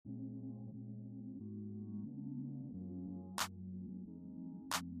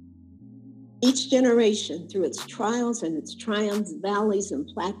Each generation, through its trials and its triumphs, valleys and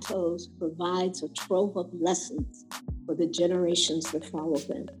plateaus, provides a trove of lessons for the generations that follow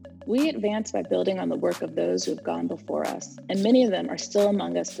them. We advance by building on the work of those who have gone before us, and many of them are still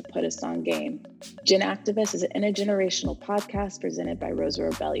among us to put us on game. Gen Activist is an intergenerational podcast presented by Rosa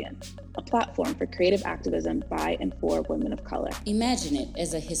Rebellion, a platform for creative activism by and for women of color. Imagine it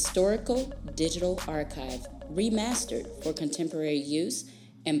as a historical digital archive, remastered for contemporary use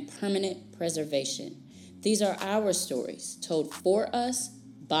and permanent preservation. These are our stories, told for us,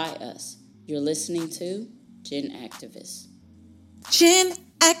 by us. You're listening to Gen Activist. Gen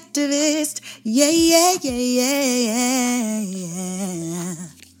Activist, yeah.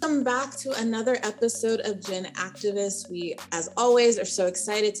 Welcome back to another episode of Gen Activist. We, as always, are so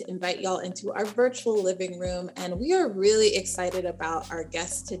excited to invite y'all into our virtual living room, and we are really excited about our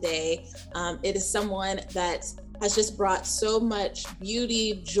guest today. It is someone that has just brought so much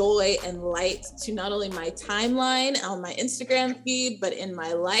beauty, joy, and light to not only my timeline on my Instagram feed, but in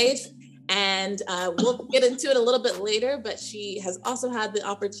my life. And we'll get into it a little bit later, but she has also had the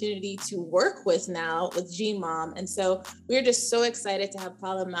opportunity to work with GMOM. And so we're just so excited to have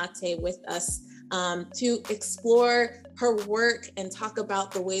Paola Mathe with us to explore her work and talk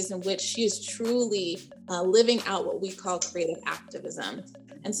about the ways in which she is truly living out what we call creative activism.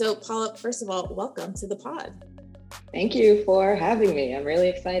 And so Paola, first of all, welcome to the pod. Thank you for having me. I'm really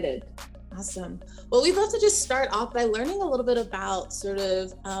excited. Awesome. Well, we'd love to just start off by learning a little bit about sort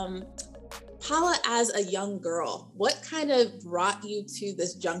of Paola as a young girl. What kind of brought you to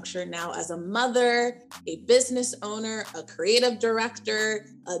this juncture now as a mother, a business owner, a creative director,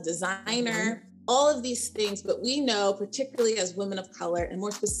 a designer, all of these things? But we know, particularly as women of color, and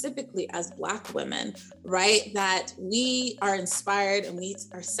more specifically as Black women, right, that we are inspired and we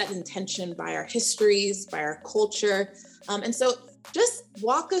are set in tension by our histories, by our culture. And so just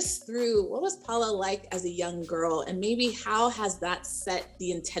walk us through, what was Paola like as a young girl, and maybe how has that set the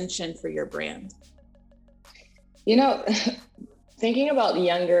intention for your brand? You know, thinking about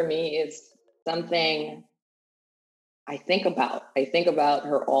younger me is something I think about. I think about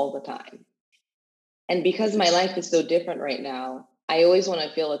her all the time. And because my life is so different right now, I always want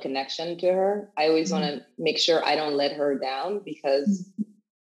to feel a connection to her. I always want to make sure I don't let her down, because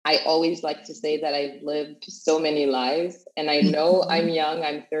I always like to say that I've lived so many lives, and I know I'm young,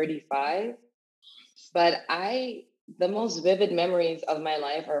 I'm 35, but the most vivid memories of my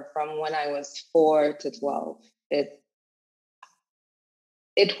life are from when I was 4 to 12. It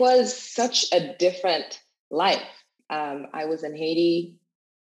was such a different life. I was in Haiti.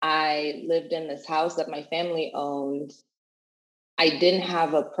 I lived in this house that my family owned. I didn't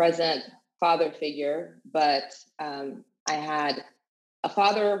have a present father figure, but I had a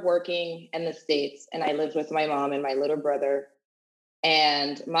father working in the States, and I lived with my mom and my little brother.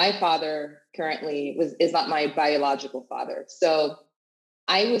 And my father currently is not my biological father. So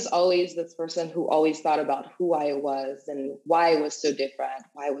I was always this person who always thought about who I was and why I was so different,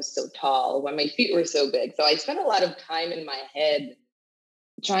 why I was so tall, why my feet were so big. So I spent a lot of time in my head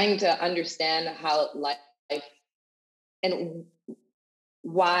trying to understand how life and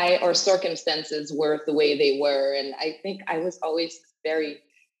why our circumstances were the way they were. And I think I was always a very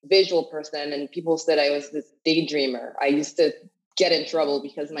visual person, and people said I was this daydreamer. I used to get in trouble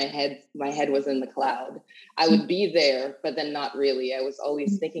because my head was in the cloud. I would be there, but then not really. I was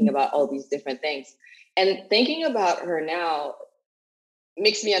always thinking about all these different things. And thinking about her now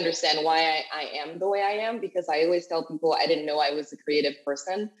makes me understand why I am the way I am, because I always tell people I didn't know I was a creative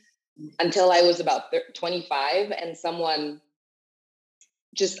person until I was about 25, and someone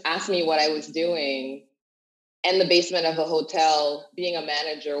just asked me what I was doing in the basement of a hotel, being a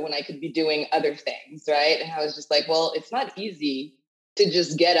manager, when I could be doing other things, right? And I was just like, well, it's not easy to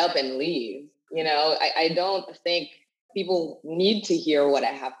just get up and leave. You know, I don't think people need to hear what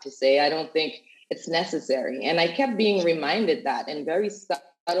I have to say. I don't think it's necessary. And I kept being reminded that in very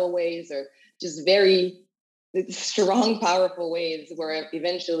subtle ways, or just very strong, powerful ways, where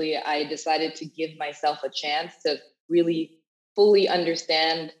eventually I decided to give myself a chance to really fully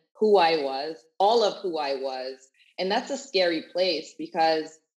understand who I was, all of who I was. And that's a scary place,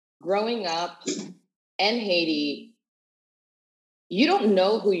 because growing up in Haiti, you don't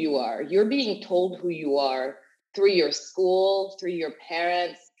know who you are. You're being told who you are through your school, through your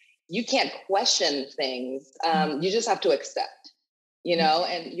parents. You can't question things. You just have to accept, you know,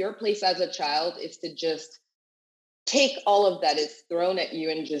 and your place as a child is to just take all of that is thrown at you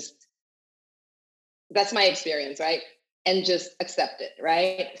and just, that's my experience, right? And just accept it,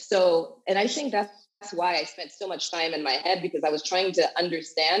 right? So, and I think that's why I spent so much time in my head, because I was trying to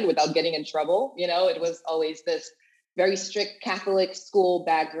understand without getting in trouble. You know, it was always this very strict Catholic school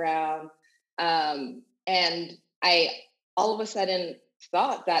background. And I all of a sudden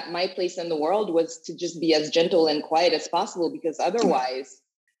thought that my place in the world was to just be as gentle and quiet as possible, because otherwise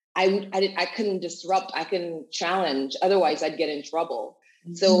I couldn't disrupt, I couldn't challenge, otherwise I'd get in trouble.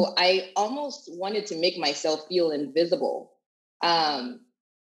 Mm-hmm. So I almost wanted to make myself feel invisible. And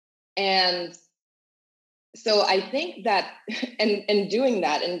so I think that, and doing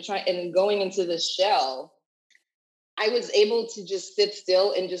that and going into the shell, I was able to just sit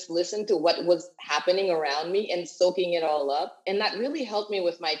still and just listen to what was happening around me and soaking it all up. And that really helped me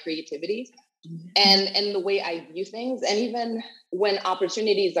with my creativity and the way I view things. And even when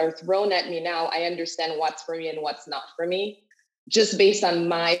opportunities are thrown at me now, I understand what's for me and what's not for me, just based on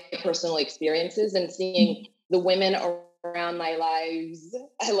my personal experiences and seeing the women around my lives,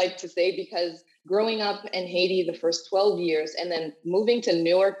 I like to say, because growing up in Haiti the first 12 years and then moving to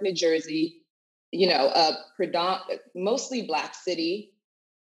Newark, New Jersey, you know, a mostly Black city,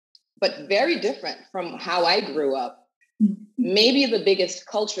 but very different from how I grew up. Maybe the biggest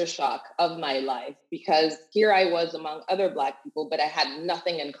culture shock of my life, because here I was among other Black people, but I had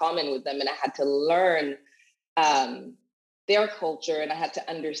nothing in common with them. And I had to learn their culture, and I had to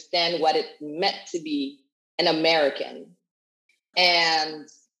understand what it meant to be an American. And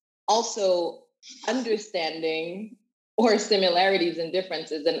also understanding or similarities and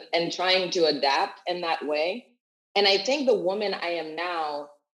differences and trying to adapt in that way. And I think the woman I am now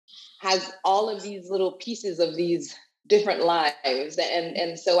has all of these little pieces of these different lives.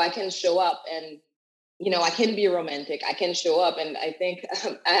 And so I can show up and, you know, I can be romantic. I can show up. And I think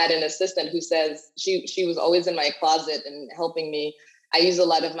I had an assistant who says she was always in my closet and helping me. I use a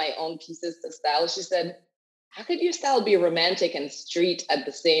lot of my own pieces to style. She said, how could your style be romantic and street at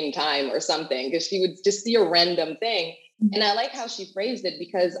the same time or something? Because she would just see a random thing. And I like how she phrased it,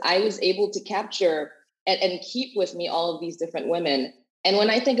 because I was able to capture and keep with me all of these different women. And when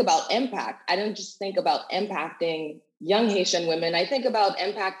I think about impact, I don't just think about impacting young Haitian women. I think about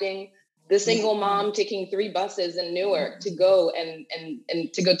impacting the single mom taking 3 buses in Newark to go and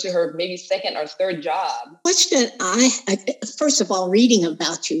to go to her maybe second or third job. Question first of all, reading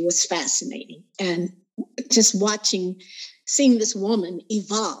about you was fascinating, and just seeing this woman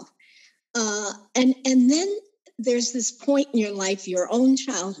evolve. And then there's this point in your life, your own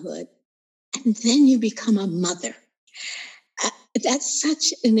childhood, and then you become a mother. That's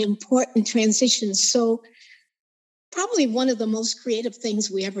such an important transition. So probably one of the most creative things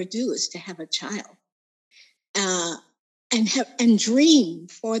we ever do is to have a child, and dream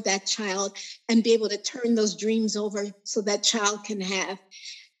for that child and be able to turn those dreams over so that child can have.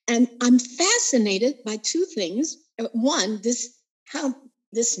 And I'm fascinated by 2 things. One, how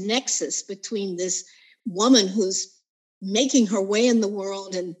this nexus between this woman who's making her way in the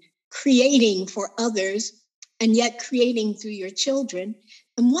world and creating for others, and yet creating through your children.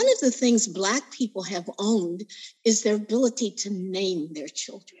 And one of the things Black people have owned is their ability to name their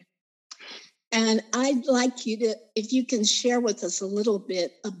children. And I'd like you to, if you can share with us a little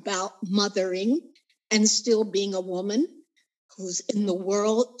bit about mothering and still being a woman who's in the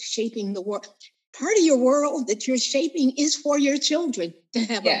world, shaping the world. Part of your world that you're shaping is for your children to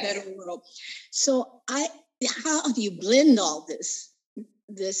have a better world. So how do you blend all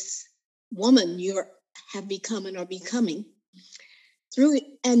this woman you have become and are becoming through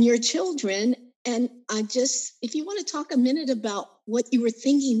and your children? And if you want to talk a minute about what you were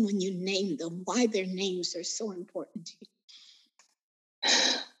thinking when you named them, why their names are so important to you.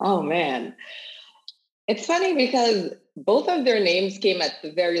 Oh man. It's funny because both of their names came at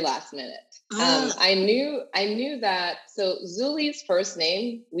the very last minute. I knew that. So Zuli's first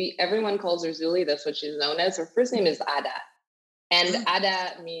name, everyone calls her Zuli. That's what she's known as. Her first name is Ada, and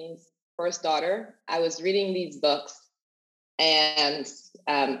Ada means first daughter. I was reading these books, and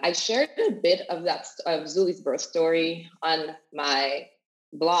I shared a bit of Zuli's birth story on my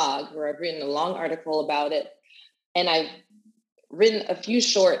blog, where I've written a long article about it, and I've written a few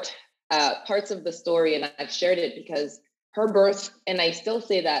short parts of the story, and I've shared it because her birth, and I still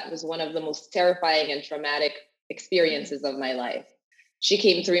say that, was one of the most terrifying and traumatic experiences of my life. She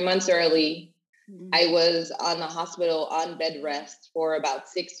came 3 months early. Mm-hmm. I was on the hospital on bed rest for about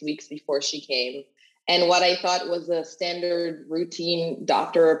 6 weeks before she came. And what I thought was a standard routine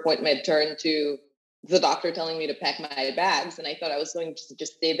doctor appointment turned to the doctor telling me to pack my bags. And I thought I was going to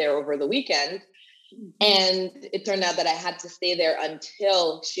just stay there over the weekend. And it turned out that I had to stay there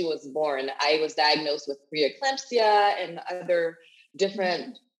until she was born. I was diagnosed with preeclampsia and other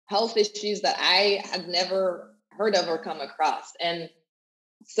different health issues that I had never heard of or come across. And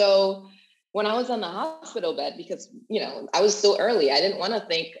so when I was on the hospital bed, because, I was so early, I didn't want to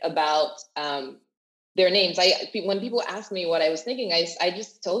think about their names. When people asked me what I was thinking, I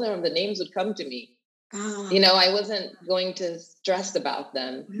just told them the names would come to me. You know, I wasn't going to stress about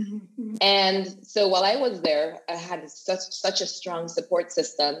them. Mm-hmm. And so while I was there, I had such a strong support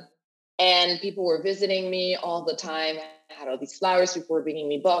system, and people were visiting me all the time. I had all these flowers. People were bringing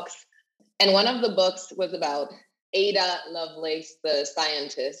me books. And one of the books was about Ada Lovelace, the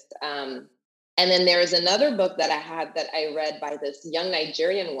scientist. And then there was another book that I read by this young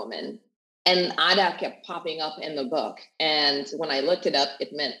Nigerian woman, and Ada kept popping up in the book. And when I looked it up, it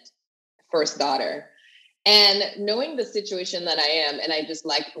meant first daughter. And knowing the situation that I am, and I just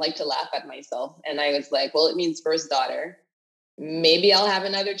like to laugh at myself. And I was like, well, it means first daughter. Maybe I'll have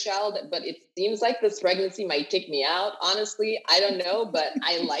another child, but it seems like this pregnancy might take me out. Honestly, I don't know, but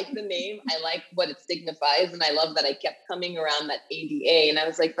I like the name. I like what it signifies. And I love that I kept coming around that ADA. And I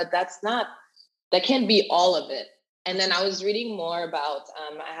was like, but that can't be all of it. And then I was reading more about,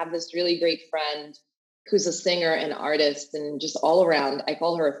 I have this really great friend who's a singer and artist and just all around. I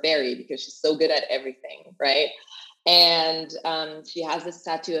call her a fairy because she's so good at everything, right? And she has this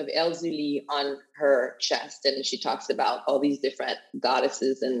tattoo of El Zuli on her chest, and she talks about all these different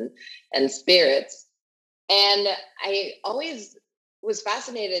goddesses and spirits. And I always was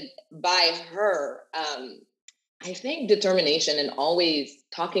fascinated by her, I think, determination and always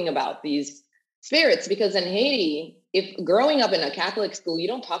talking about these spirits, because in Haiti, if growing up in a Catholic school, you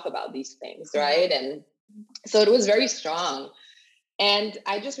don't talk about these things, right? And so it was very strong. And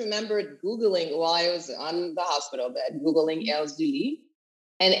I just remembered Googling while I was on the hospital bed, Googling El Zuli.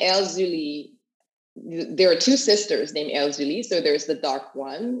 And El Zuli, there are two sisters named El Zuli. So there's the dark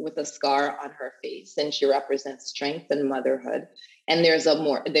one with a scar on her face, and she represents strength and motherhood. And there's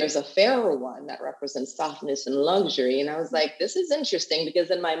a fairer one that represents softness and luxury. And I was like, this is interesting, because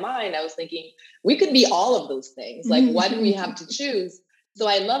in my mind, I was thinking we could be all of those things. Like, why do we have to choose? So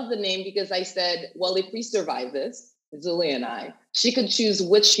I love the name because I said, well, if we survive this, Zuli and I, she could choose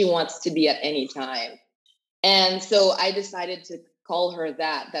which she wants to be at any time. And so I decided to call her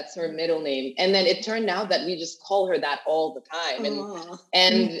that. That's her middle name. And then it turned out that we just call her that all the time.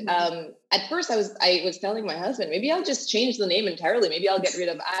 And at first I was telling my husband, maybe I'll just change the name entirely. Maybe I'll get rid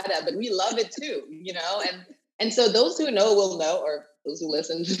of Ada, but we love it too, you know? And so those who know will know, or those who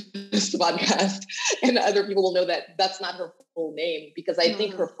listen to this podcast and other people will know that that's not her full name, because I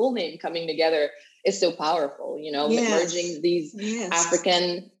think her full name coming together is so powerful, you know, merging these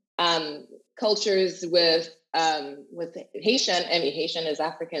African cultures with Haitian. I mean, Haitian is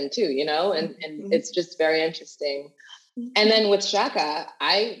African too, you know, and it's just very interesting. And then with Shaka,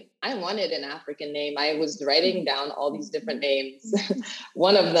 I wanted an African name. I was writing down all these different names.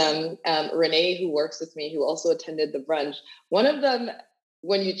 One of them, Renee, who works with me, who also attended the brunch, one of them,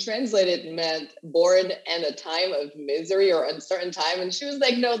 when you translate it, meant born in a time of misery or uncertain time. And she was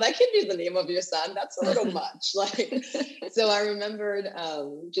like, no, that can be the name of your son. That's a little much. Like, so I remembered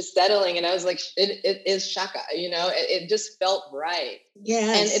just settling, and I was like, it is Shaka, you know, it just felt right.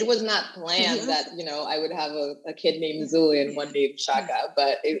 Yes. And it was not planned that, you know, I would have a kid named Zuli and one named Shaka,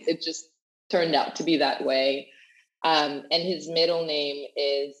 but it just turned out to be that way. And his middle name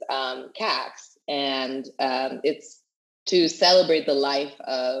is Cax, and it's to celebrate the life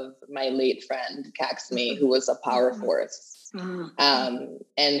of my late friend, Caxme, who was a power force, and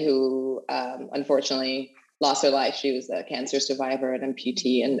who unfortunately lost her life. She was a cancer survivor, an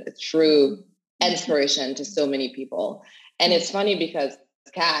amputee, and a true inspiration to so many people. And it's funny because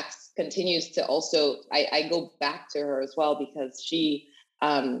Cax continues to also, I go back to her as well, because she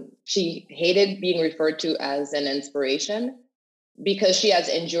hated being referred to as an inspiration because she has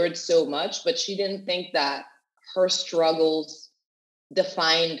endured so much, but she didn't think that her struggles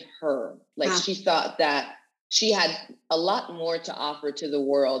defined her. Like she thought that she had a lot more to offer to the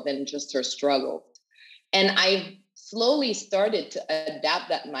world than just her struggle. And I slowly started to adapt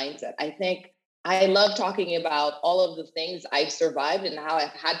that mindset. I think I love talking about all of the things I've survived and how I've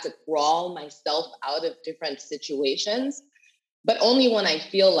had to crawl myself out of different situations, but only when I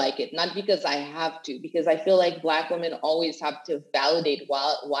feel like it, not because I have to, because I feel like Black women always have to validate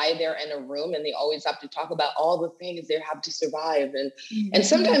why they're in a room, and they always have to talk about all the things they have to survive. And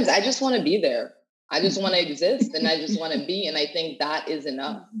sometimes I just want to be there. I just want to exist, and I just want to be. And I think that is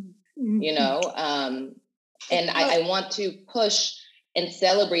enough, you know? And I want to push and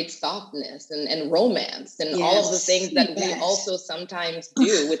celebrate softness and romance and all of the things that we also sometimes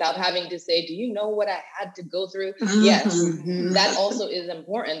do without having to say, do you know what I had to go through? Yes, that also is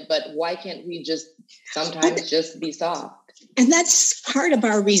important, but why can't we just sometimes just be soft? And that's part of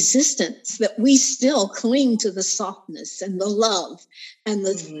our resistance, that we still cling to the softness and the love and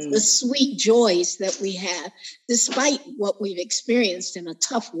the sweet joys that we have, despite what we've experienced in a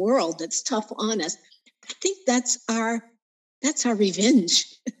tough world that's tough on us. I think that's our revenge.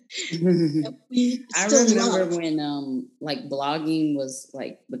 I remember when like blogging was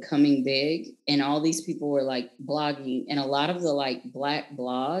like becoming big, and all these people were like blogging, and a lot of the like Black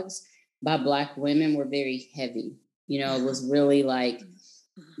blogs by Black women were very heavy. It was really like,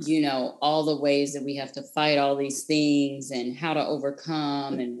 all the ways that we have to fight all these things and how to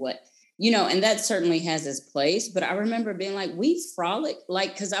overcome and what, and that certainly has its place. But I remember being like, we frolic,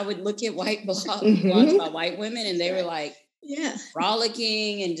 like, because I would look at white blogs by white women, and they were like,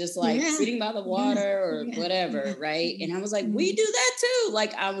 frolicking and just like sitting by the water or whatever, right? And I was like, we do that too.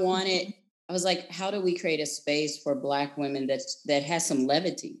 Like, I was like, how do we create a space for Black women that has some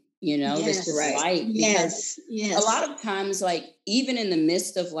levity? That's just light. Because a lot of times, like, even in the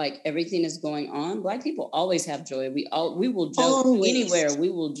midst of like everything that's going on, Black people always have joy. We will joke anywhere. We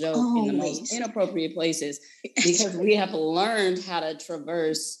will joke in the most inappropriate places because we have learned how to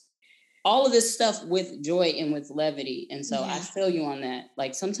traverse all of this stuff with joy and with levity. And so I feel you on that.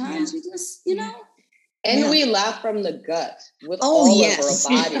 Like, sometimes you just, And we laugh from the gut with all of our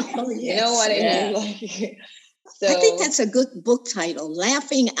bodies. You know what I mean? Like, so, I think that's a good book title,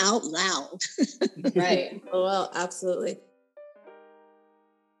 Laughing Out Loud. Right. Oh, well, absolutely.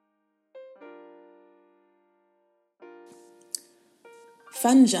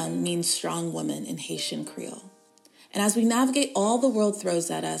 Funjum means strong woman in Haitian Creole. And as we navigate all the world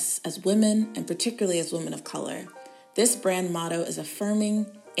throws at us as women, and particularly as women of color, this brand motto is affirming,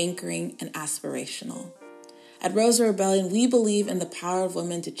 anchoring, and aspirational. At Rosa Rebellion, we believe in the power of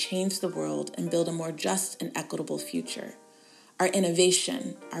women to change the world and build a more just and equitable future. Our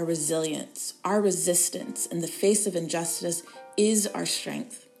innovation, our resilience, our resistance in the face of injustice is our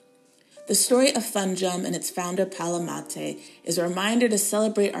strength. The story of Funjum and its founder, Paola Mathe, is a reminder to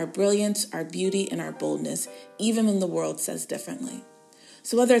celebrate our brilliance, our beauty, and our boldness, even when the world says differently.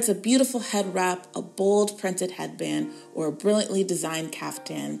 So whether it's a beautiful head wrap, a bold printed headband, or a brilliantly designed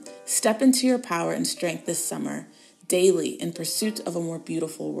caftan, step into your power and strength this summer, daily in pursuit of a more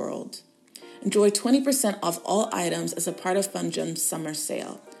beautiful world. Enjoy 20% off all items as a part of Funjum's summer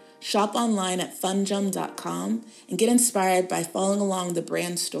sale. Shop online at funjum.com and get inspired by following along the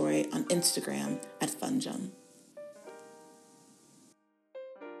brand story on Instagram at Funjum.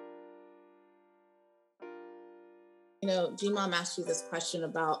 G-Mom asked you this question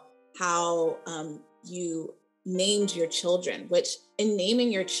about how you named your children, which in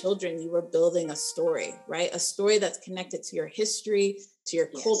naming your children, you were building a story, right? A story that's connected to your history, to your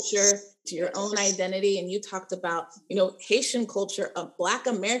culture, to your own identity. And you talked about, Haitian culture, Black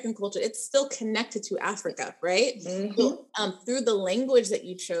American culture, it's still connected to Africa, right? Mm-hmm. So, through the language that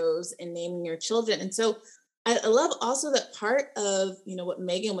you chose in naming your children. And so I love also that part of, what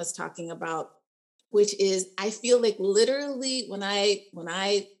Megan was talking about, which is, I feel like literally when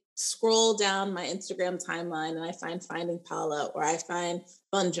I scroll down my Instagram timeline and I find Finding Paola or I find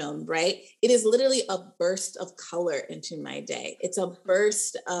Funjum, right? It is literally a burst of color into my day. It's a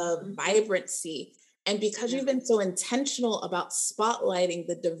burst of vibrancy. And because you've been so intentional about spotlighting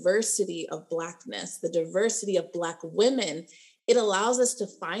the diversity of Blackness, the diversity of Black women, it allows us to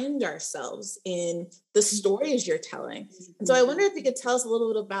find ourselves in the stories you're telling. And so I wonder if you could tell us a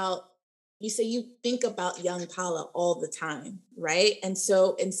little bit about, you say you think about young Paola all the time, right? And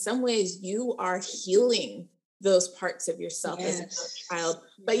so in some ways you are healing those parts of yourself as a child,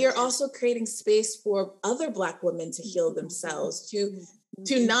 but you're also creating space for other Black women to heal themselves,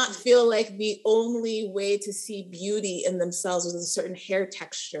 to not feel like the only way to see beauty in themselves is a certain hair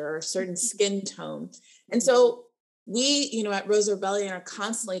texture or a certain skin tone. And so we, at Rosa Rebellion are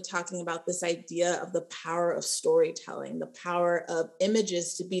constantly talking about this idea of the power of storytelling, the power of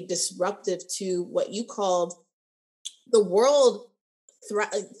images to be disruptive to what you called the world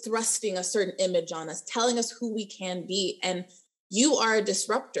thrusting a certain image on us, telling us who we can be. And you are a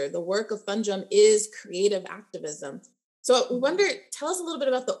disruptor. The work of Funjum is creative activism. So I wonder, tell us a little bit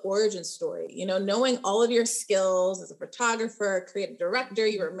about the origin story, knowing all of your skills as a photographer, creative director,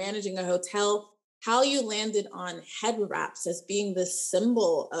 you were managing a hotel, how you landed on head wraps as being this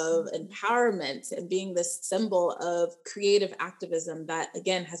symbol of empowerment and being this symbol of creative activism that,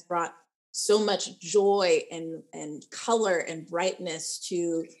 again, has brought so much joy and color and brightness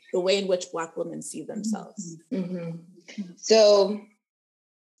to the way in which Black women see themselves. Mm-hmm. So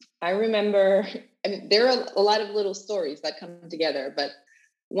I remember, there are a lot of little stories that come together, but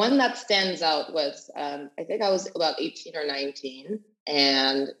one that stands out was, I think I was about 18 or 19.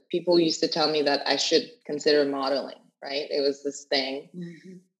 And people used to tell me that I should consider modeling, right? It was this thing.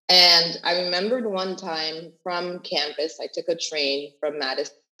 Mm-hmm. And I remembered one time from campus, I took a train from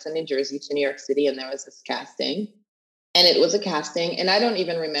Madison, New Jersey to New York City, and there was this casting. And it was a casting, and I don't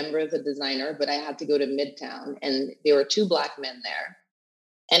even remember the designer, but I had to go to Midtown, and there were 2 Black men there.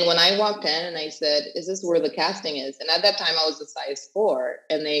 And when I walked in and I said, is this where the casting is? And at that time I was a size 4,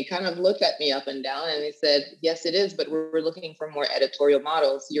 and they kind of looked at me up and down and they said, yes, it is, but we're looking for more editorial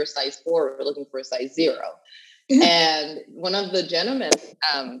models. You're size 4, we're looking for a size 0. And one of the gentlemen,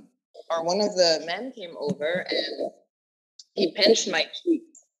 or one of the men came over and he pinched my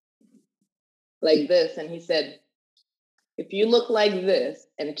cheeks like this. And he said, if you look like this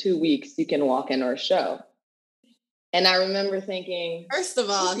in 2 weeks, you can walk in our show. And I remember thinking, first of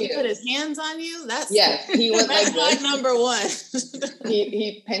all, he put his hands on you. That's yes, he was that's like this. number one.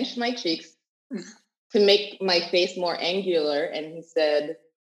 he pinched my cheeks to make my face more angular, and he said,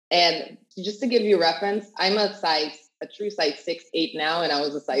 and just to give you reference, I'm a true size 6, 8 now, and I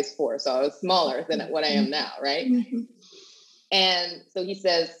was a size 4, so I was smaller than what I am now, right? Mm-hmm. And so he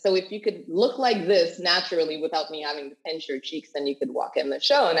says, so if you could look like this naturally without me having to pinch your cheeks, then you could walk in the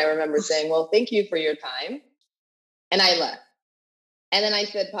show. And I remember saying, well, thank you for your time. And I left. And then I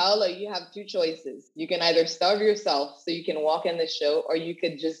said, Paola, you have 2 choices. You can either starve yourself so you can walk in the show, or you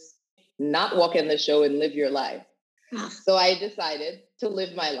could just not walk in the show and live your life. So I decided to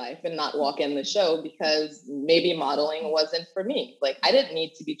live my life and not walk in the show, because maybe modeling wasn't for me. Like, I didn't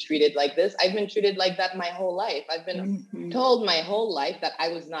need to be treated like this. I've been treated like that my whole life. I've been told my whole life that I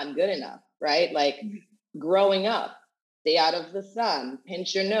was not good enough, right? Like growing up, stay out of the sun,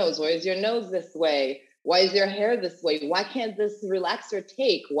 pinch your nose. Why is your nose this way? Why is your hair this way? Why can't this relaxer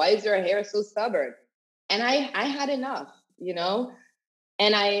take? Why is your hair so stubborn? And I had enough, you know?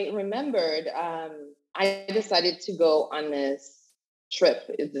 And I remembered, I decided to go on this trip.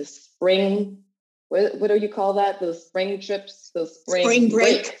 It's the spring, what do you call that? Those spring trips, those spring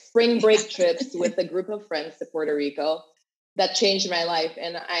break trips with a group of friends to Puerto Rico that changed my life.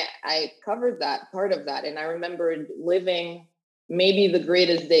 And I covered that part of that. And I remembered living maybe the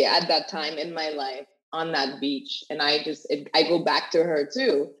greatest day at that time in my life on that beach. And I go back to her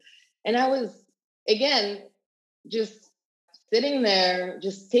too. And I was, again, just sitting there,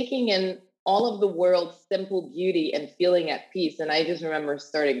 just taking in all of the world's simple beauty and feeling at peace. And I just remember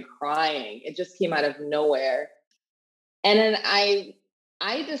starting crying. It just came out of nowhere. And then I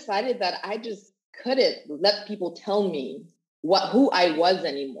decided that I just couldn't let people tell me who I was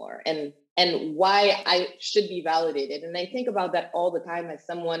anymore and why I should be validated. And I think about that all the time as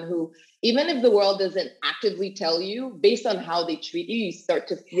someone who, even if the world doesn't actively tell you, based on how they treat you, you start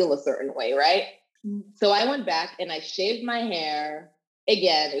to feel a certain way, right? So I went back and I shaved my hair.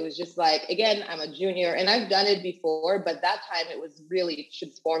 Again, it was just like, again, I'm a junior and I've done it before, but that time it was really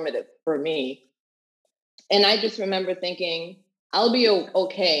transformative for me. And I just remember thinking, I'll be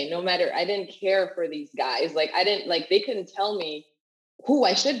okay, no matter, I didn't care for these guys. Like, they couldn't tell me who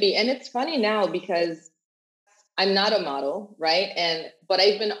I should be. And it's funny now because I'm not a model, right? But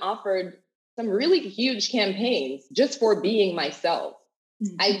I've been offered some really huge campaigns just for being myself.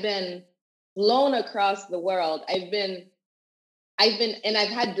 Mm-hmm. I've been flown across the world. I've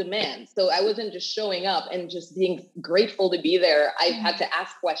had demands. So I wasn't just showing up and just being grateful to be there. I've had to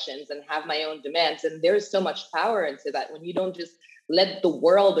ask questions and have my own demands. And there's so much power into that when you don't just let the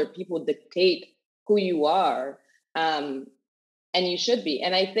world or people dictate who you are. And you should be.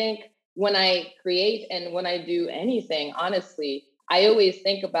 And I think when I create and when I do anything, honestly, I always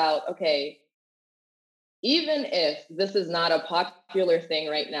think about, okay, even if this is not a popular thing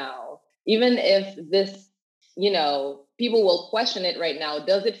right now, even if this, people will question it right now,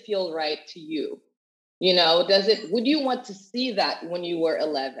 does it feel right to you? Would you want to see that when you were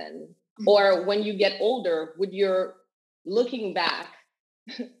 11? Or when you get older, looking back,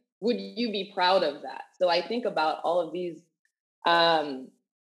 would you be proud of that? So I think about all of these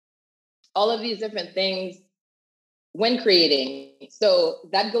different things when creating. So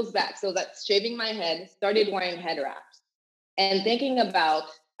that goes back. So that's shaving my head, started wearing head wraps, and thinking about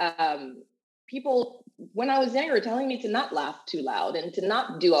people when I was younger telling me to not laugh too loud and to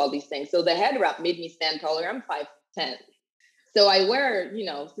not do all these things. So the head wrap made me stand taller. I'm 5'10". So I wear,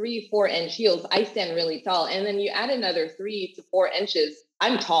 3-4 inch heels. I stand really tall. And then you add another 3 to 4 inches.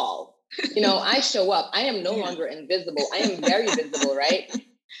 I'm tall. I show up. I am no longer invisible. I am very visible, right?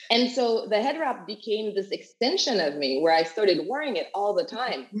 And so the head wrap became this extension of me where I started wearing it all the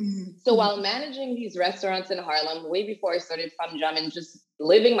time. Mm-hmm. So while managing these restaurants in Harlem, way before I started Femme Jam and just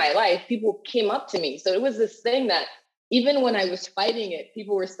living my life, people came up to me. So it was this thing that even when I was fighting it,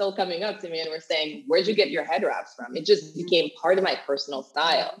 people were still coming up to me and were saying, where'd you get your head wraps from? It just became part of my personal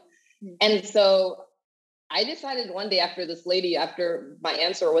style. Mm-hmm. And so I decided one day after my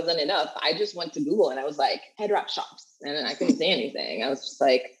answer wasn't enough, I just went to Google and I was like, head wrap shops. And I couldn't say anything. I was just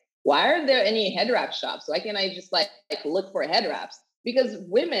like, why are there any head wrap shops? Why can't I just like look for head wraps? Because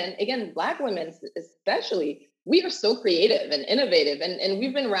women, again, Black women especially, we are so creative and innovative, and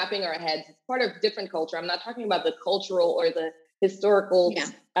we've been wrapping our heads. It's part of different culture. I'm not talking about the cultural or the historical,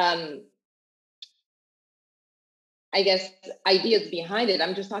 I guess, ideas behind it.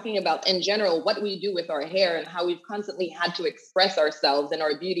 I'm just talking about, in general, what we do with our hair and how we've constantly had to express ourselves and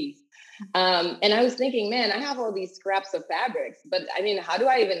our beauties. And I was thinking, man, I have all these scraps of fabrics, but I mean, how do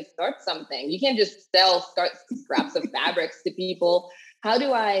I even start something? You can't just start scraps of fabrics to people. How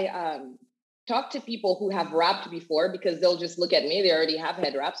do I talk to people who have wrapped before, because they'll just look at me, they already have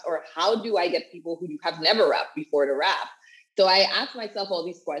head wraps? Or how do I get people who have never wrapped before to wrap? So I asked myself all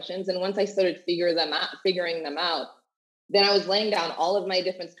these questions. And once I started figuring them out, then I was laying down all of my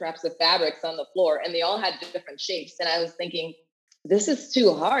different scraps of fabrics on the floor, and they all had different shapes. And I was thinking, this is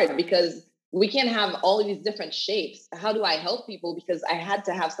too hard, because we can't have all of these different shapes. How do I help people? Because I had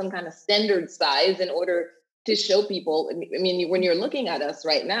to have some kind of standard size in order to show people. I mean, when you're looking at us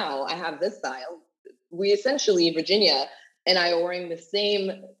right now, I have this style. We essentially, Virginia and I are wearing the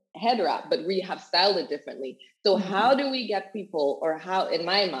same head wrap, but we have styled it differently. So how do we get people, or how, in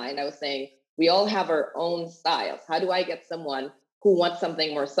my mind, I was saying, we all have our own styles. How do I get someone who wants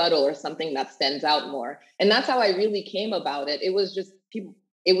something more subtle or something that stands out more? And that's how I really came about it. It was just people,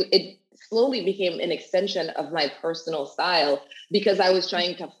 it slowly became an extension of my personal style, because I was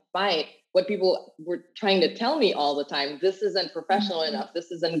trying to fight what people were trying to tell me all the time. This isn't professional enough.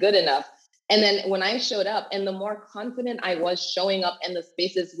 This isn't good enough. And then when I showed up, and the more confident I was showing up in the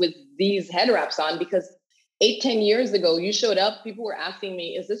spaces with these head wraps on, because 8-10 years ago, you showed up, people were asking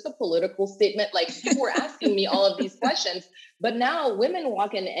me, is this a political statement? Like, people were asking me all of these questions. But now women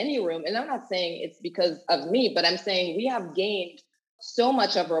walk in any room, and I'm not saying it's because of me, but I'm saying we have gained so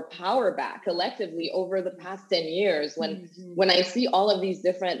much of our power back collectively over the past 10 years. When I see all of these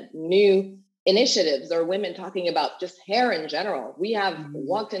different new initiatives, or women talking about just hair in general, we have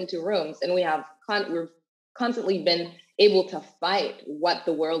walked into rooms, and we've constantly been able to fight what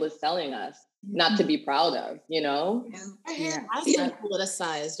the world is telling us not to be proud of, you know? Our hair has been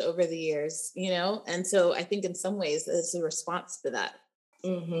politicized over the years, you know? And so I think in some ways it's a response to that.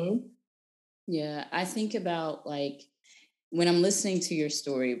 Yeah, I think about, like, when I'm listening to your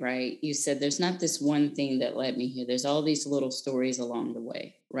story, right? You said there's not this one thing that led me here. There's all these little stories along the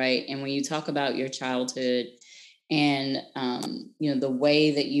way, right? And when you talk about your childhood and, the way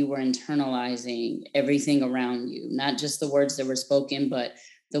that you were internalizing everything around you, not just the words that were spoken, but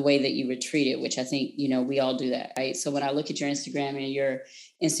the way that you were treated, which I think, we all do that, right? So when I look at your Instagram, and your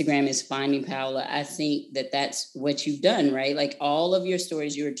Instagram is Finding Paola, I think that that's what you've done, right? Like, all of your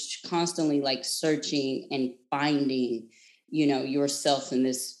stories, you're constantly like searching and finding, yourself in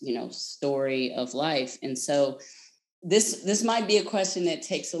this, story of life. And so this might be a question that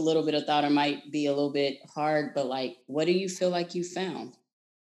takes a little bit of thought, or might be a little bit hard, but like, what do you feel like you found?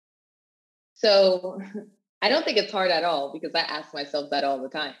 So I don't think it's hard at all, because I ask myself that all the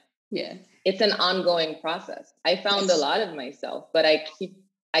time. Yeah. It's an ongoing process. I found a lot of myself, but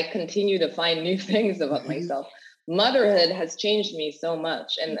I continue to find new things about myself. Motherhood has changed me so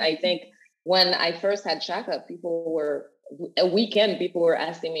much. And I think when I first had Shaka, people were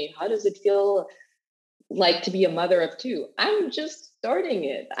asking me, how does it feel like to be a mother of two? I'm just starting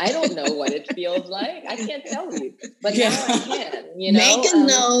it. I don't know what it feels like. I can't tell you, but now I can, Megan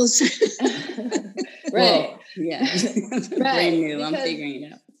knows. Right. Whoa. Yeah. Right. Brand new. I'm figuring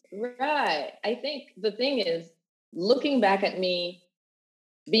it out. Right. I think the thing is, looking back at me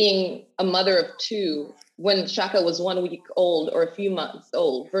being a mother of two when Shaka was 1 week old or a few months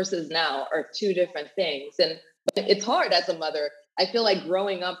old versus now are two different things. And it's hard as a mother. I feel like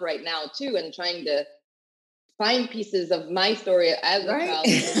growing up right now too, and trying to find pieces of my story as a child,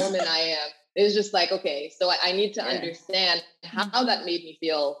 as the woman I am. It's just like, okay, so I need to understand how that made me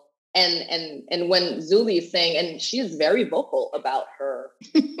feel. And when Zuli is saying, and she is very vocal about her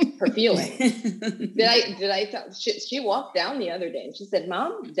feelings. Did I tell, she walked down the other day and she said,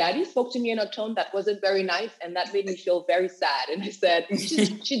 Mom, Daddy spoke to me in a tone that wasn't very nice, and that made me feel very sad. And I said,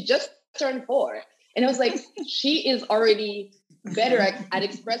 she just turned 4. And I was like, she is already better at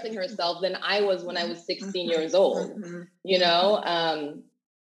expressing herself than I was when I was 16 years old,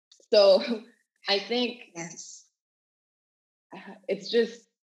 So I think it's just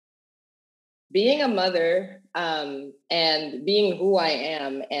being a mother, and being who I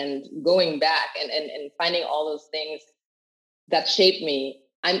am, and going back and finding all those things that shaped me.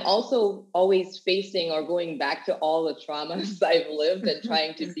 I'm also always facing or going back to all the traumas I've lived and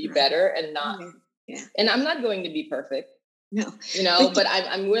trying to be better, and and I'm not going to be perfect. No, but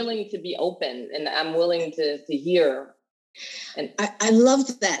I'm willing to be open, and I'm willing to hear And I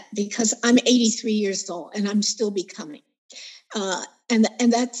love that because I'm 83 years old and I'm still becoming. And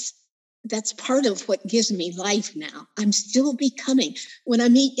that's part of what gives me life now. I'm still becoming. When I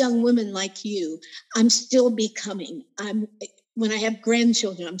meet young women like you, I'm still becoming. When I have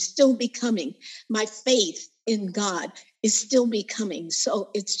grandchildren, I'm still becoming. My faith in God is still becoming. So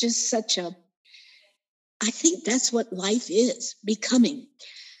it's just I think that's what life is, becoming.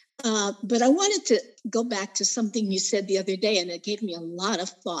 But I wanted to go back to something you said the other day, and it gave me a lot of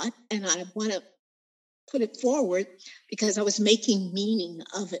thought, and I want to put it forward because I was making meaning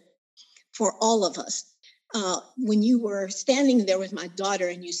of it for all of us. When you were standing there with my daughter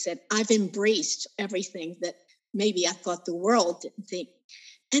and you said, I've embraced everything that maybe I thought the world didn't think.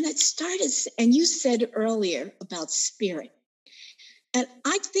 And it started, and you said earlier about spirit. And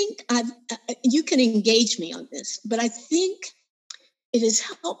I think you can engage me on this, but I think it has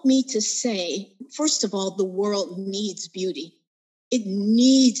helped me to say, first of all, the world needs beauty. It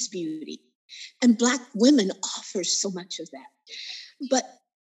needs beauty. And Black women offer so much of that. But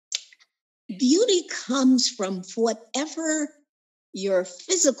beauty comes from whatever your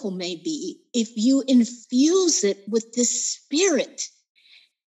physical may be. If you infuse it with this spirit,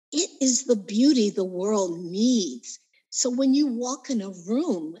 it is the beauty the world needs. So when you walk in a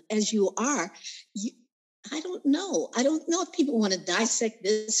room as you are, I don't know. I don't know if people want to dissect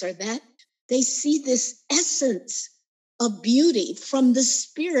this or that. They see this essence of beauty from the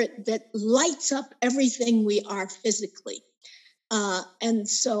spirit that lights up everything we are physically. And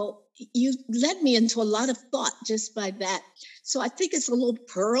so you led me into a lot of thought just by that. So I think it's a little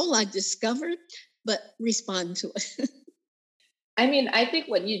pearl I discovered, but respond to it. I mean, I think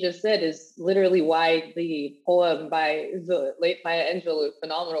what you just said is literally why the poem by the late Maya Angelou,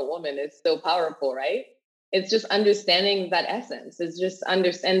 Phenomenal Woman, is so powerful, right? It's just understanding that essence. It's just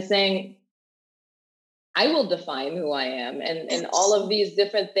understand saying, I will define who I am, and all of these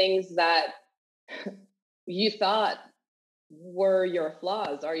different things that you thought were your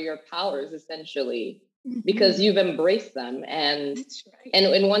flaws are your powers, essentially, because you've embraced them. And That's right.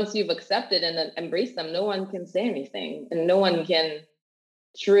 and once you've accepted and embraced them, no one can say anything, and no one can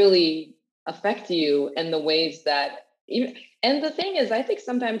truly affect you in the ways that even. And the thing is, I think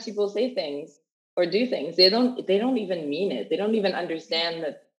sometimes people say things or do things, they don't even mean it. They don't even understand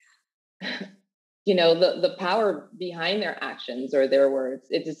that the power behind their actions or their words.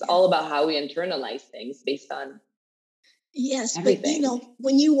 It's all about how we internalize things based on yes, everything. But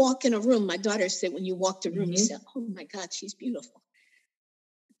when you walk in a room, my daughter said, when you walk the room, you said, oh my God, she's beautiful.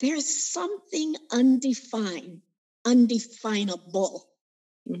 There's something undefinable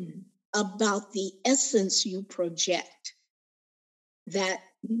about the essence you project that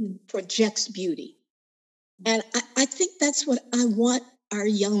projects beauty. And I think that's what I want our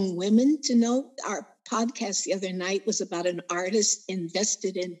young women to know. Our podcast the other night was about an artist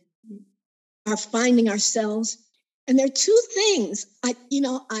invested in our finding ourselves. And there are two things.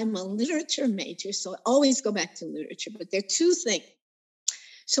 I'm a literature major, so I always go back to literature, but there are two things.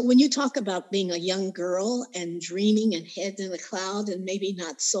 So when you talk about being a young girl and dreaming and head in the cloud and maybe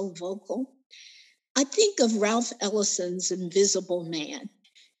not so vocal, I think of Ralph Ellison's Invisible Man.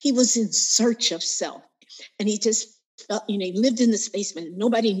 He was in search of self, and he just felt, he lived in this basement.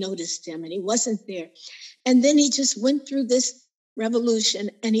 Nobody noticed him, and he wasn't there. And then he just went through this revolution,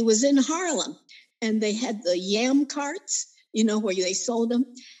 and he was in Harlem, and they had the yam carts, where they sold them.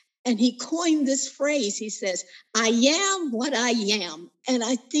 And he coined this phrase. He says, I am what I am. And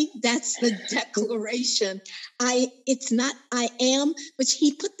I think that's the declaration. It's not I am, but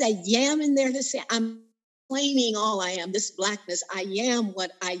he put that yam in there to say, I'm claiming all I am, this Blackness. I am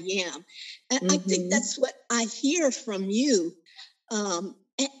what I am. And I think that's what I hear from you. And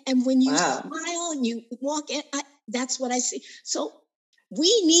when you smile and you walk in, that's what I see. So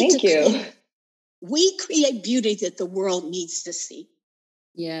we need we create beauty that the world needs to see.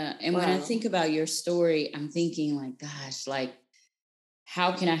 Yeah. And when I think about your story, I'm thinking like, gosh, like,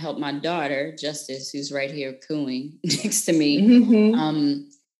 how can I help my daughter, Justice, who's right here cooing next to me?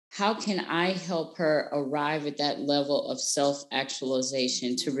 How can I help her arrive at that level of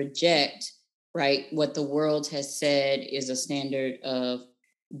self-actualization to reject, right, what the world has said is a standard of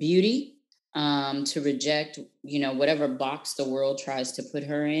beauty, to reject, whatever box the world tries to put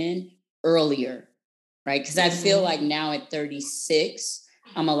her in earlier, right? Because I feel like now at 36,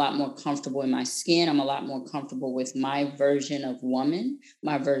 I'm a lot more comfortable in my skin. I'm a lot more comfortable with my version of woman,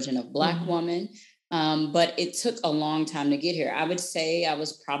 my version of Black woman. But it took a long time to get here. I would say I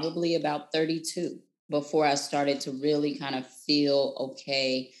was probably about 32 before I started to really kind of feel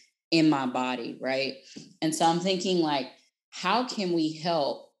okay in my body, right? And so I'm thinking like, how can we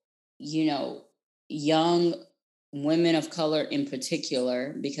help, young women of color in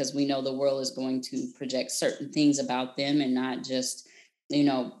particular, because we know the world is going to project certain things about them, and not just,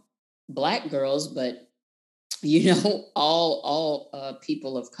 Black girls, but, all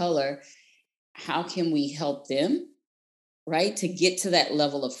people of color. How can we help them, right, to get to that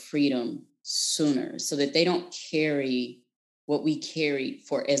level of freedom sooner, so that they don't carry what we carried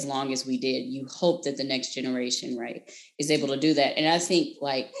for as long as we did? You hope that the next generation, right, is able to do that. And I think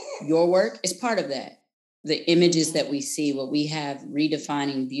like your work is part of that. The images that we see, what we have,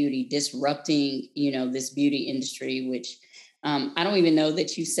 redefining beauty, disrupting, this beauty industry, which I don't even know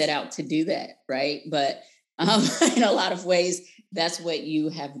that you set out to do that, right? But in a lot of ways, that's what you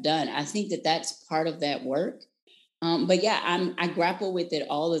have done. I think that that's part of that work. But yeah, I grapple with it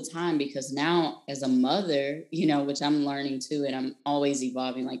all the time, because now as a mother, which I'm learning too, and I'm always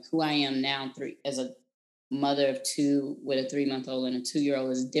evolving, like who I am now, as a mother of two with a 3-month-old and a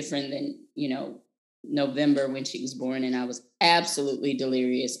 2-year-old is different than, November when she was born, and I was absolutely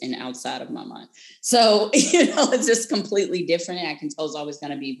delirious and outside of my mind. So, it's just completely different. And I can tell it's always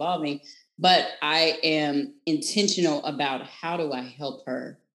going to be evolving, but I am intentional about how do I help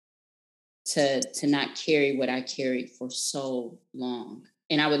her to not carry what I carried for so long.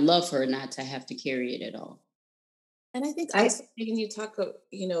 And I would love for her not to have to carry it at all. And I think also, Megan, you talk about,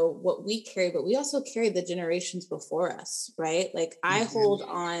 what we carry, but we also carry the generations before us, right? Like I hold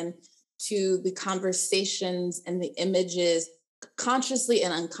on to the conversations and the images consciously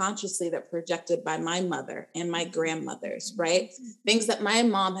and unconsciously that projected by my mother and my grandmothers, right? Things that my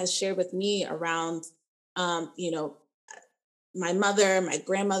mom has shared with me around, my mother, my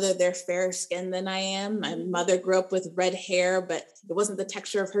grandmother, they're fairer skinned than I am. My mother grew up with red hair, but it wasn't the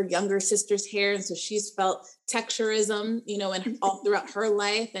texture of her younger sister's hair. And so she's felt texturism, and all throughout her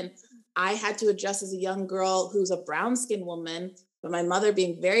life. And I had to adjust as a young girl who's a brown skinned woman, but my mother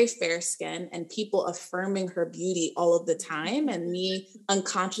being very fair skinned and people affirming her beauty all of the time. And me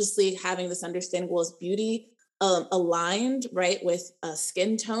unconsciously having this understanding, well, is beauty aligned, right, with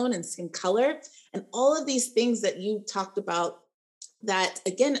skin tone and skin color? And all of these things that you talked about that,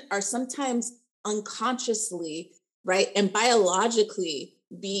 again, are sometimes unconsciously, right, and biologically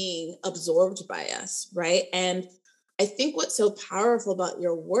being absorbed by us, right? And I think what's so powerful about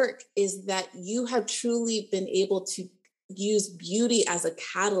your work is that you have truly been able to use beauty as a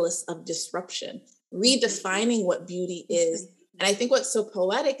catalyst of disruption, redefining what beauty is. And I think what's so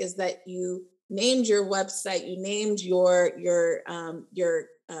poetic is that you named your website, you named your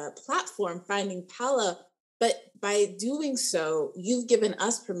platform, Finding Paola, but by doing so, you've given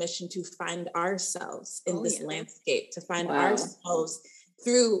us permission to find ourselves in this landscape, to find ourselves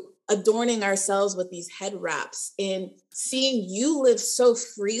through adorning ourselves with these head wraps, in seeing you live so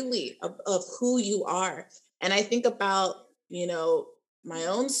freely of who you are. And I think about, my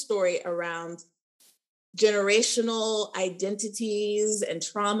own story around generational identities and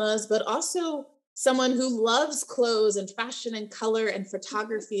traumas, but also someone who loves clothes and fashion and color and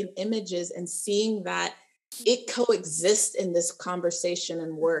photography and images, and seeing that it coexists in this conversation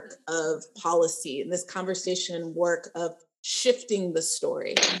and work of policy, in this conversation and work of shifting the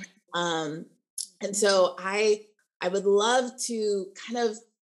story. And so I would love to kind of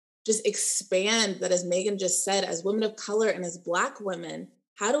just expand that, as Megan just said, as women of color and as Black women,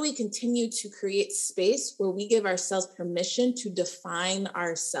 how do we continue to create space where we give ourselves permission to define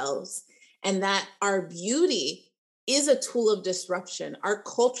ourselves, and that our beauty is a tool of disruption. Our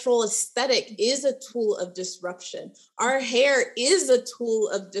cultural aesthetic is a tool of disruption. Our hair is a tool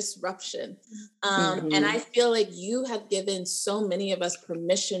of disruption. And I feel like you have given so many of us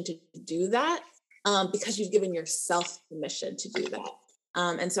permission to do that, because you've given yourself permission to do that.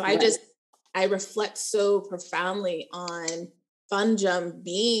 And so I reflect so profoundly on Funjum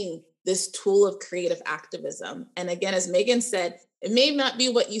being this tool of creative activism. And again, as Megan said, it may not be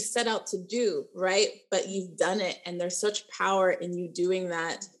what you set out to do, right? But you've done it. And there's such power in you doing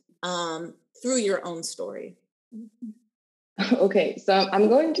that through your own story. Okay, so I'm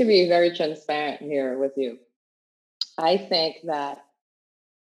going to be very transparent here with you. I think that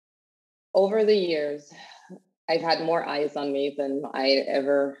over the years, I've had more eyes on me than I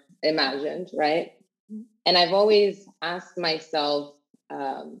ever imagined, right? And I've always asked myself,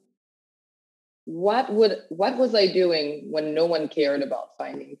 what was I doing when no one cared about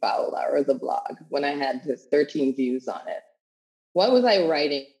Finding Paola or the blog, when I had just 13 views on it? What was I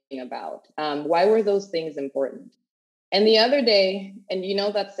writing about? Why were those things important? And the other day, and you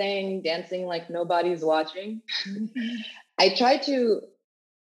know that saying, dancing like nobody's watching? I tried to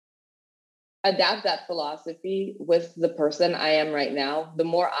adapt that philosophy with the person I am right now. The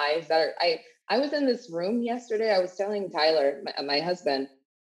more eyes that are, I was in this room yesterday. I was telling Tyler, my husband,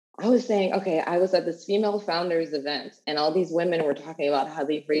 I was saying, okay, I was at this female founders event and all these women were talking about how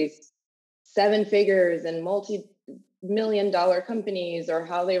they've raised 7 figures and multi-million-dollar companies, or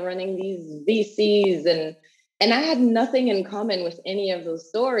how they're running these VCs. And I had nothing in common with any of those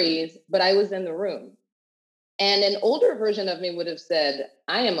stories, but I was in the room. And an older version of me would have said,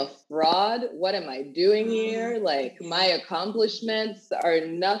 I am a fraud. What am I doing here? Like, my accomplishments are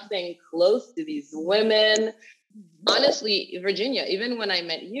nothing close to these women. Honestly, Virginia, even when I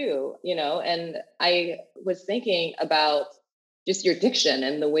met you, and I was thinking about just your diction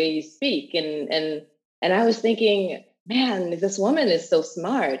and the way you speak. And I was thinking, man, this woman is so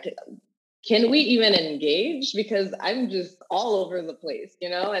smart. Can we even engage? Because I'm just all over the place,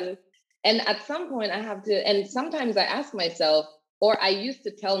 and at some point I have to, and sometimes I ask myself, or I used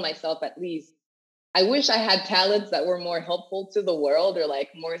to tell myself at least, I wish I had talents that were more helpful to the world, or like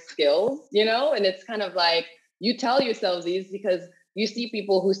more skills, and it's kind of like, you tell yourself these because you see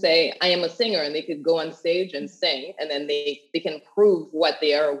people who say, I am a singer, and they could go on stage and sing, and then they can prove what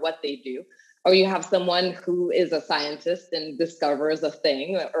they are or what they do. Or you have someone who is a scientist and discovers a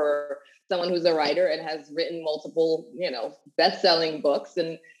thing, or someone who's a writer and has written multiple, best-selling books.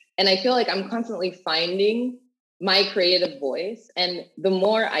 And I feel like I'm constantly finding my creative voice. And the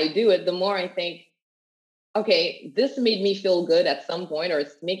more I do it, the more I think, okay, this made me feel good at some point, or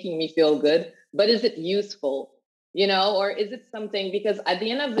it's making me feel good, but is it useful? Or is it something, because at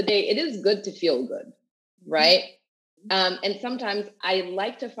the end of the day, it is good to feel good, right? And sometimes I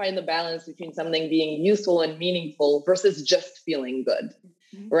like to find the balance between something being useful and meaningful versus just feeling good,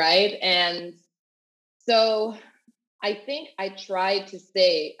 right? And so I think I try to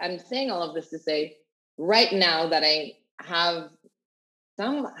say, I'm saying all of this to say, right now that I have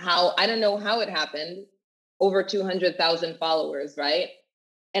somehow, I don't know how it happened, over 200,000 followers, right?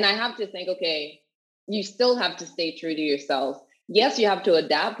 And I have to think, okay, you still have to stay true to yourself. Yes, you have to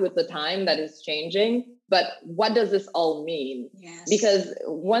adapt with the time that is changing, but what does this all mean? Yes. Because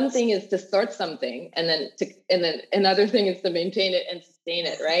one thing is to start something, and then another thing is to maintain it and sustain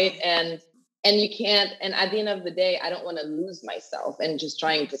it, right? And you can't, and at the end of the day, I don't want to lose myself and just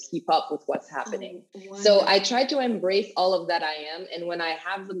trying to keep up with what's happening. So I try to embrace all of that I am. And when I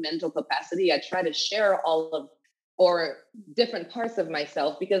have the mental capacity, I try to share all of, or different parts of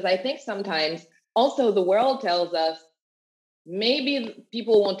myself, because I think sometimes also the world tells us maybe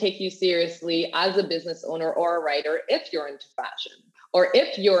people won't take you seriously as a business owner or a writer if you're into fashion or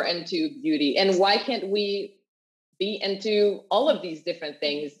if you're into beauty. And why can't we be into all of these different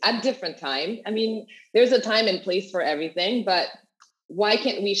things at different times? I mean, there's a time and place for everything, but why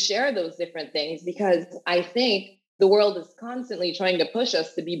can't we share those different things? Because I think the world is constantly trying to push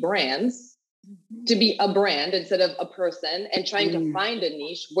us to be brands, to be a brand instead of a person, and trying to find a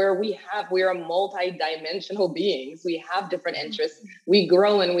niche where we are multi-dimensional beings. We have different interests. We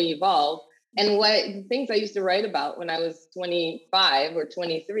grow and we evolve. And the things I used to write about when I was 25 or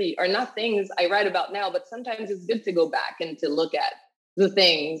 23 are not things I write about now, but sometimes it's good to go back and to look at the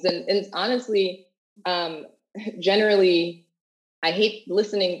things. And honestly, generally, I hate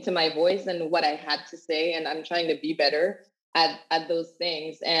listening to my voice and what I had to say, and I'm trying to be better at those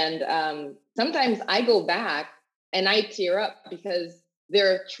things. And sometimes I go back and I tear up because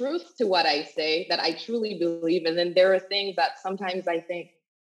there are truths to what I say that I truly believe. And then there are things that sometimes I think,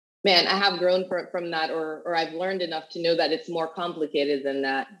 man, I have grown from that, or I've learned enough to know that it's more complicated than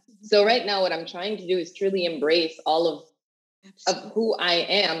that. So right now, what I'm trying to do is truly embrace all of who I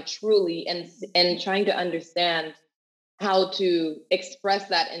am truly, and trying to understand how to express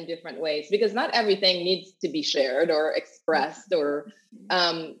that in different ways, because not everything needs to be shared or expressed, or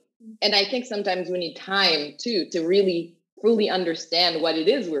and I think sometimes we need time too to really fully understand what it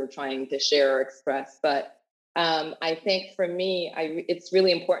is we're trying to share or express. But I think for me, it's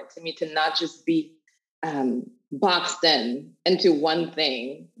really important to me to not just be boxed into one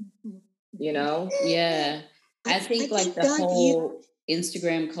thing, Yeah. I think like the whole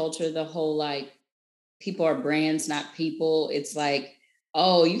Instagram culture, the whole like people are brands, not people. It's like,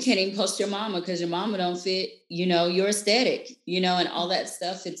 oh, you can't even post your mama because your mama don't fit, your aesthetic, and all that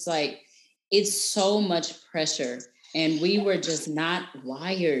stuff. It's like, it's so much pressure. And we were just not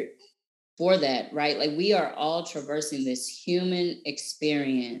wired for that, right? Like we are all traversing this human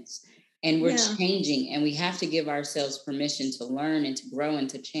experience, and we're changing, and we have to give ourselves permission to learn and to grow and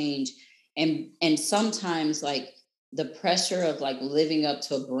to change. And sometimes like the pressure of like living up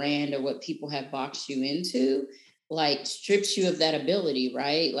to a brand or what people have boxed you into, like strips you of that ability,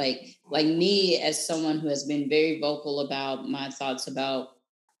 right? Like me, as someone who has been very vocal about my thoughts about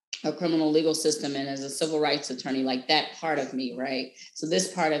a criminal legal system, and as a civil rights attorney, like that part of me, right? So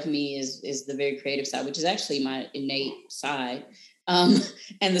this part of me is the very creative side, which is actually my innate side.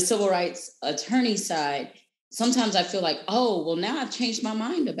 and the civil rights attorney side, sometimes I feel like, oh, well, now I've changed my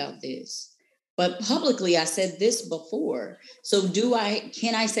mind about this. But publicly, I said this before. So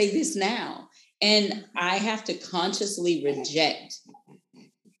can I say this now? And I have to consciously reject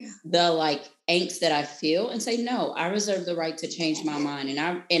the like angst that I feel and say, no, I reserve the right to change my mind.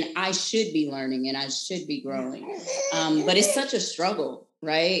 And I should be learning and I should be growing. But it's such a struggle,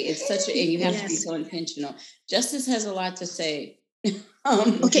 right? It's and you have to be so intentional. Justice has a lot to say.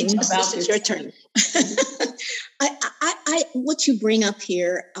 Okay, Justice, it's your turn. What you bring up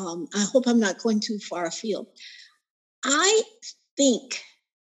here, I hope I'm not going too far afield. I think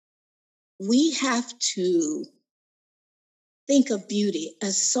we have to think of beauty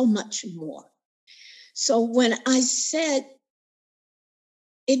as so much more. So when I said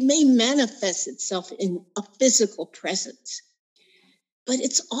it may manifest itself in a physical presence, but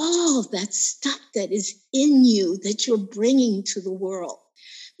it's all that stuff that is in you that you're bringing to the world.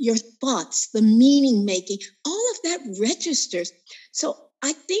 Your thoughts, the meaning making, all of that registers. So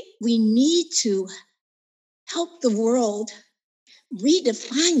I think we need to help the world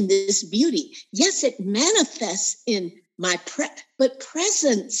redefine this beauty. Yes, it manifests in but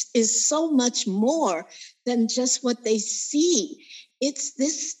presence is so much more than just what they see. It's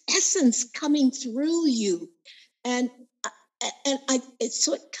this essence coming through you.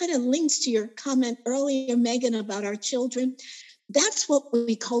 So it kind of links to your comment earlier, Megan, about our children. That's what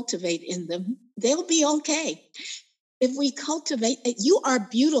we cultivate in them. They'll be okay. If we cultivate, you are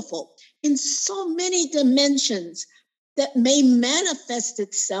beautiful in so many dimensions that may manifest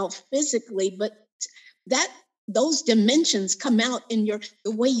itself physically, but those dimensions come out in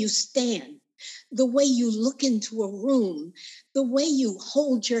the way you stand, the way you look into a room, the way you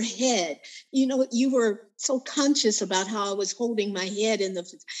hold your head. You were so conscious about how I was holding my head it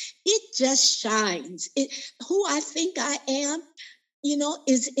just shines. Who I think I am,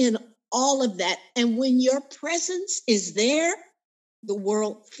 is in all of that. And when your presence is there, the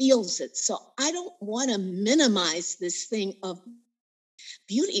world feels it. So I don't want to minimize this thing of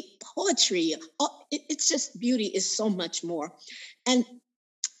beauty, poetry. It's just beauty is so much more.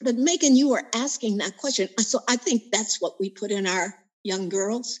 But Megan, you were asking that question. So I think that's what we put in our young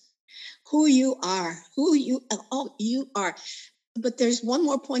girls. Who you are. But there's one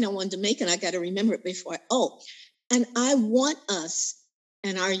more point I wanted to make, and I got to remember it before. And I want us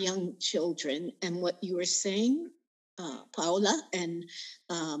and our young children, and what you were saying, Paola and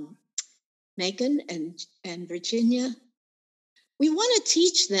Megan and Virginia, we want to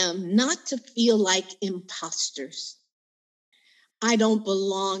teach them not to feel like imposters. I don't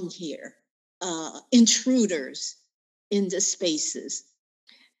belong here, intruders into spaces.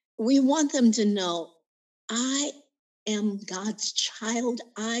 We want them to know, I am God's child.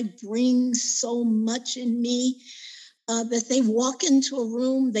 I bring so much in me that they walk into a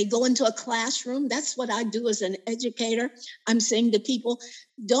room, they go into a classroom. That's what I do as an educator. I'm saying to people,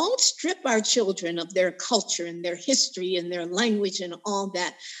 don't strip our children of their culture and their history and their language and all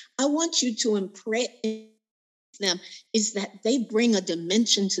that. I want you to impress them is that they bring a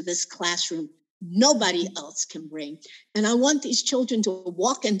dimension to this classroom nobody else can bring. And I want these children to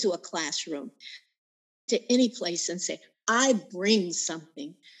walk into a classroom, to any place, and say, I bring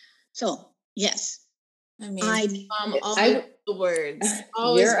something. So, yes. All the words.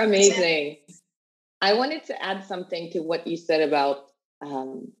 You're amazing. I wanted to add something to what you said about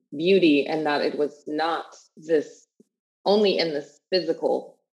beauty, and that it was not this only in this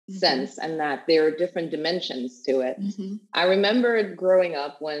physical sense, and that there are different dimensions to it. I remember growing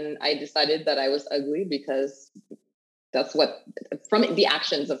up when I decided that I was ugly, because that's what, from the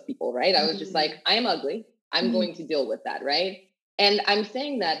actions of people, right? I was just like, I am ugly. I'm going to deal with that, right? And I'm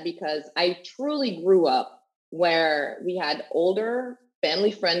saying that because I truly grew up where we had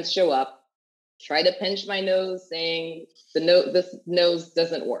family friends show up, try to pinch my nose, saying this nose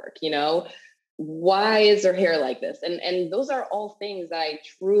doesn't work, why is her hair like this? And those are all things that I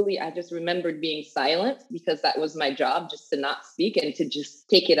just remembered being silent, because that was my job, just to not speak and to just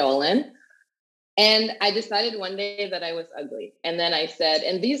take it all in. And I decided one day that I was ugly. And then I said,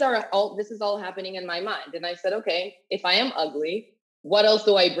 and this is all happening in my mind. And I said, okay, if I am ugly, what else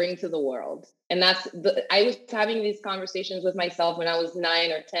do I bring to the world? And I was having these conversations with myself when I was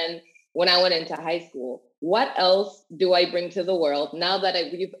 9 or 10, when I went into high school. What else do I bring to the world now that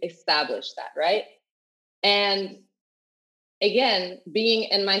we've established that, right? And again, being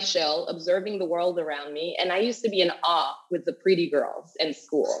in my shell, observing the world around me. And I used to be in awe with the pretty girls in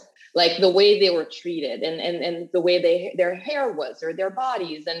school, like the way they were treated and the way their hair was, or their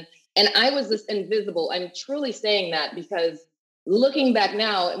bodies. And I was this invisible. I'm truly saying that because looking back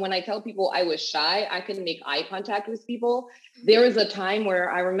now, when I tell people I was shy, I couldn't make eye contact with people. There was a time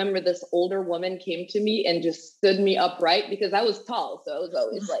where I remember this older woman came to me and just stood me upright because I was tall. So I was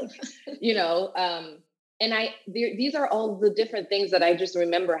always like, and these are all the different things that I just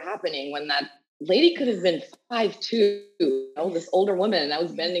remember happening when that lady could have been 5'2", this older woman, and I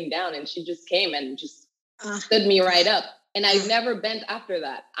was bending down and she just came and just stood me right up. And I never bent after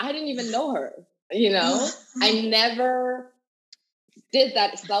that. I didn't even know her, I never did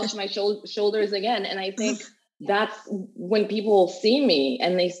that, slouch my shoulders again. And I think that's when people see me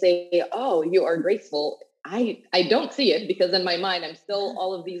and they say, oh, you are graceful. I don't see it because in my mind, I'm still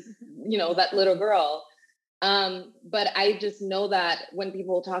all of these, that little girl. But I just know that when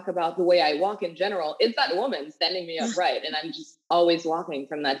people talk about the way I walk in general, it's that woman standing me upright. And I'm just always walking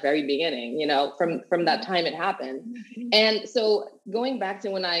from that very beginning, from that time it happened. And so going back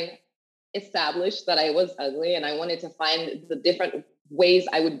to when I established that I was ugly and I wanted to find the different ways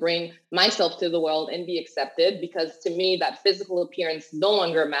I would bring myself to the world and be accepted, because to me, that physical appearance no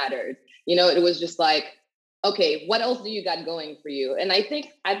longer mattered. It was just like, okay, what else do you got going for you? And I think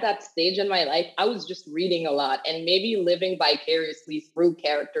at that stage in my life, I was just reading a lot and maybe living vicariously through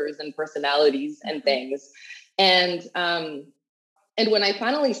characters and personalities and things. And when I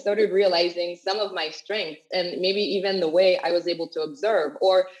finally started realizing some of my strengths and maybe even the way I was able to observe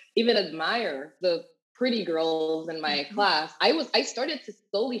or even admire the pretty girls in my class, I started to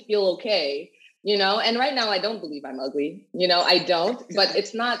slowly feel okay, and right now I don't believe I'm ugly, I don't, but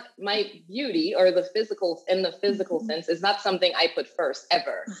it's not my beauty or the physical sense is not something I put first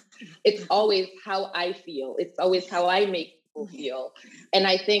ever. It's always how I feel. It's always how I make people feel. And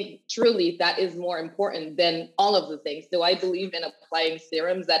I think truly that is more important than all of the things. Do I believe in applying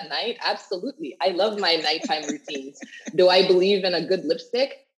serums at night? Absolutely. I love my nighttime routines. Do I believe in a good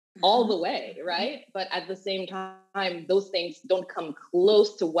lipstick? All the way, right? But at the same time, those things don't come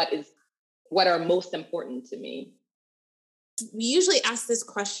close to what are most important to me. We usually ask this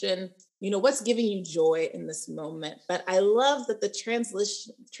question, what's giving you joy in this moment? But I love that the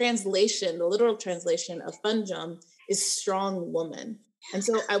translation, the literal translation of Funjum is strong woman. And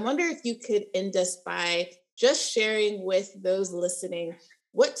so I wonder if you could end us by just sharing with those listening,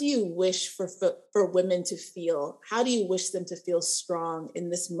 what do you wish for women to feel? How do you wish them to feel strong in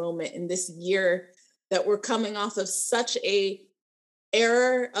this moment, in this year that we're coming off of such a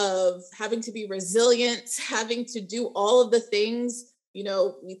era of having to be resilient, having to do all of the things?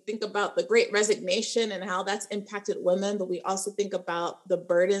 We think about the Great Resignation and how that's impacted women, but we also think about the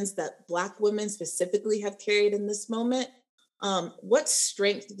burdens that Black women specifically have carried in this moment. What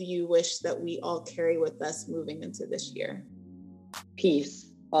strength do you wish that we all carry with us moving into this year? Peace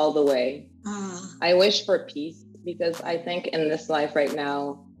all the way. I wish for peace because I think in this life right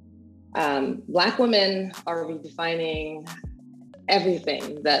now, Black women are redefining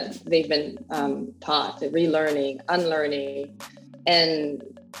everything that they've been taught, relearning, unlearning. And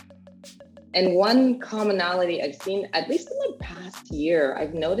one commonality I've seen, at least in the past year,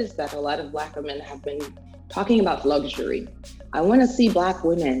 I've noticed that a lot of Black women have been talking about luxury. I want to see Black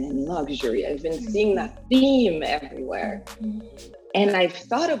women in luxury. I've been seeing that theme everywhere. And I've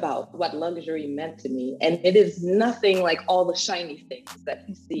thought about what luxury meant to me. And it is nothing like all the shiny things that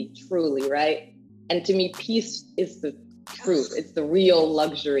you see, truly, right? And to me, peace is the truth. It's the real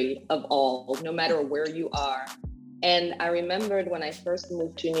luxury of all, no matter where you are. And I remembered when I first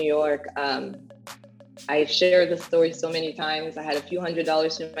moved to New York, I shared the story so many times. I had a few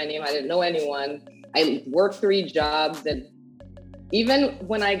 $100s to my name. I didn't know anyone. I worked 3 jobs, and even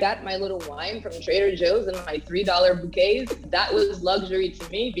when I got my little wine from Trader Joe's and my $3 bouquets, that was luxury to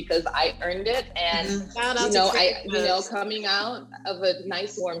me because I earned it. And coming out of a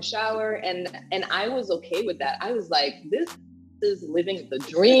nice warm shower, and I was okay with that. I was like, this is living the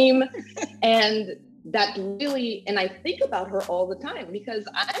dream. And that really, and I think about her all the time because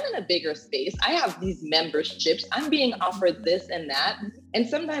I'm in a bigger space. I have these memberships. I'm being offered this and that. And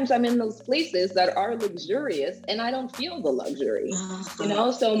sometimes I'm in those places that are luxurious and I don't feel the luxury,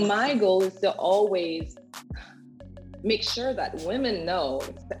 So my goal is to always make sure that women know,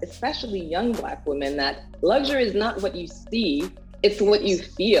 especially young Black women, that luxury is not what you see, it's what you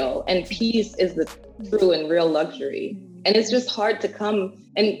feel. And peace is the true and real luxury. And it's just hard to come.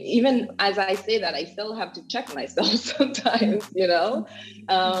 And even as I say that, I still have to check myself sometimes,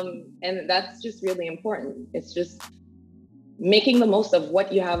 and that's just really important. It's just making the most of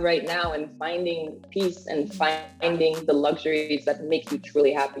what you have right now and finding peace and finding the luxuries that make you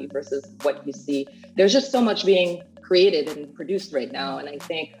truly happy versus what you see. There's just so much being created and produced right now. And I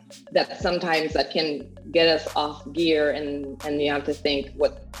think that sometimes that can get us off gear and you have to think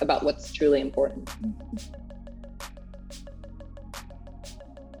about what's truly important.